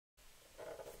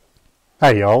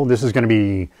Hi y'all, this is going to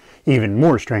be even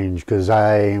more strange because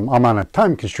I'm on a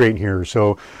time constraint here.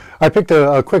 So I picked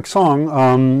a quick song,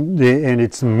 and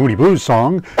it's a Moody Blues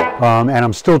song, and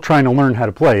I'm still trying to learn how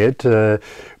to play it,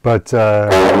 but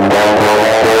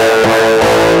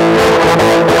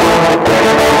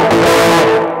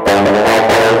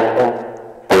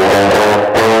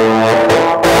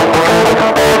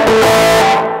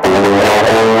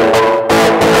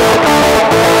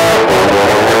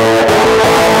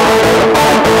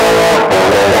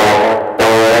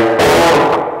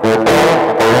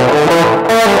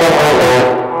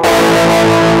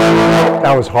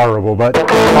that was horrible, but I've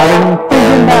been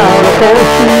thinking about a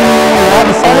poetry. I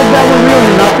decided that we're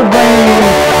really not to blame.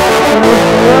 And the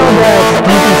world that's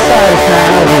deep inside us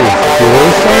now is still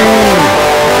the same.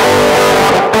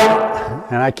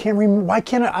 And I can't remember, why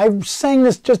can't I sang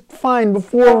this just fine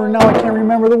before, and now I can't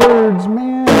remember the words,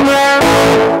 man.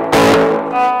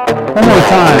 One more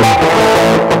time.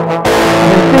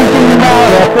 I've been thinking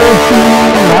about a poetry.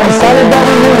 I decided that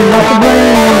we're really not to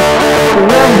blame. The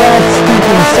world that's deep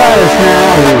inside us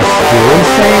now is still the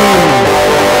same.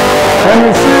 And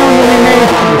the sound that we make,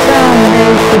 the sound we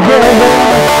make together,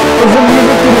 is the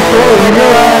music to the soul in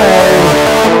your eyes.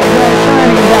 It's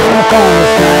shining down upon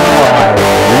us now, I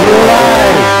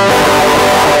realize.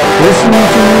 Listen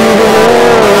to the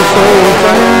world so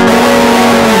fine.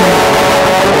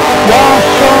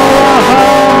 Wash all our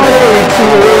heartaches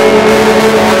away.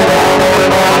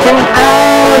 Come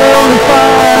out of the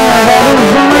fire that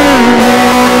is burning.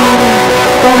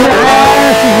 From the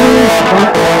ashes.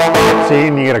 See,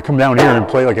 and you gotta come down here and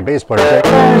play like a bass player. Okay?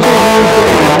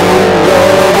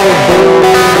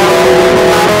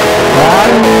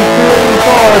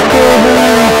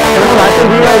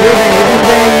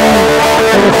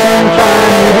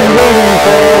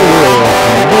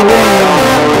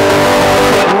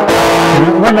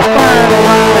 When the final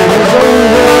line is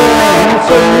over, and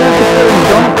so nothing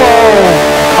don't fall,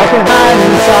 I can hide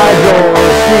inside your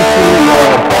sweet sweet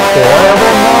love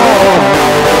forevermore.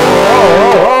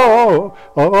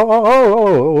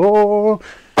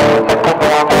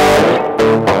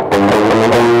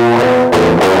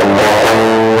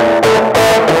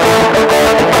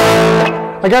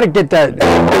 I gotta get that,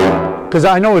 because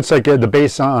I know it's like the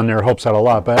bass on there helps out a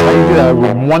lot, but I can do that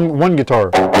with one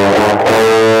guitar.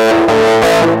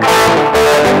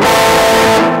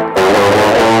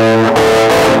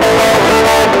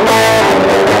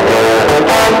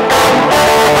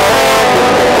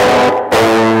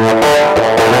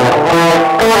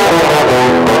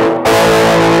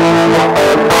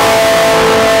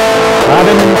 I've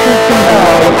been thinking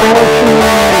about a poetry.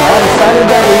 I decided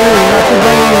that we're really not to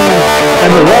blame.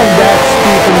 And the love that's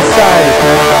deep inside us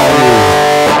now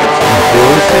is still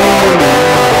the same.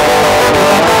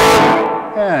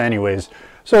 Yeah, anyways,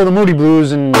 so the Moody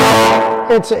Blues, and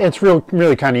it's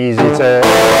really kind of easy. It's a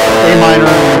A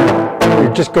minor. You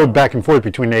just go back and forth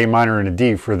between the A minor and a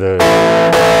D for the.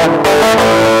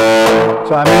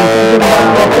 So I've been thinking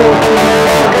about a poetry.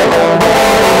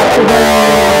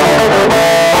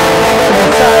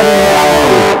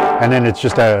 And then it's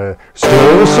just a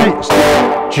still the same,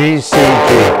 G, C, G,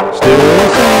 still the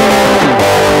same.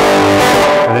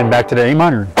 And then back to the A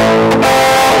minor.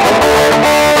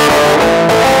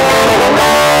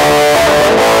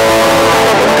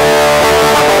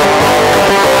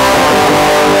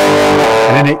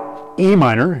 And then the E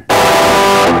minor.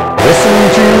 Listen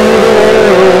to the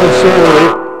world,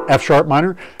 so F sharp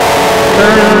minor.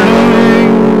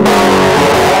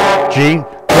 G.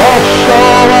 Wash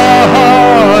all our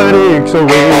heartaches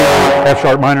away. F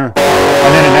sharp minor,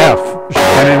 and then an F,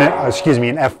 and then an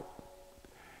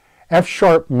F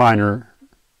sharp minor,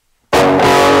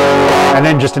 and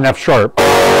then just an F sharp,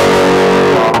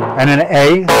 and then an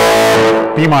A,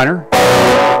 B minor,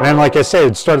 and then like I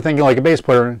said, started thinking like a bass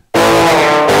player.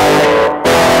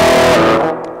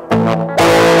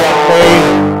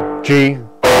 A, G, E,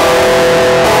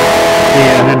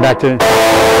 and then back to.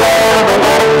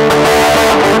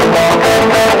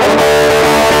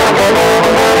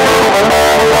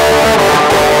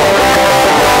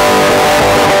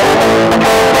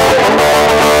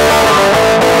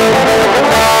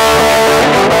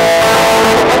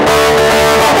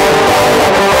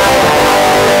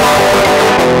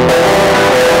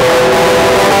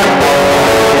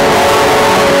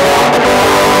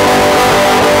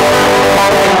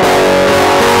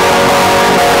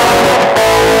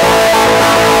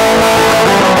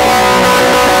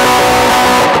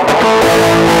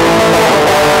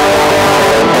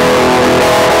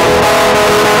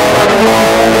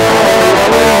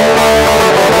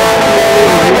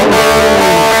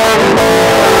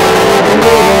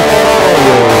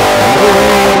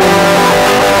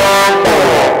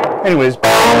 Anyways,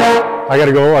 I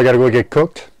gotta go. I gotta go get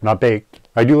cooked, not baked.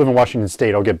 I do live in Washington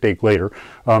State. I'll get baked later.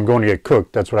 I'm going to get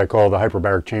cooked. That's what I call the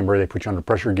hyperbaric chamber. They put you under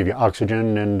pressure, give you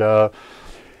oxygen, and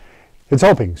it's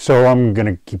helping. So I'm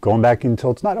gonna keep going back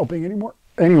until it's not helping anymore.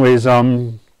 Anyways, I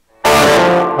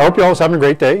hope you all having a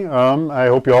great day. I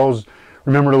hope you all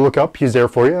remember to look up. He's there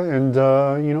for you, and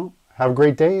you know, have a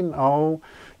great day. And I'll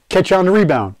catch you on the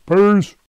rebound. Peace.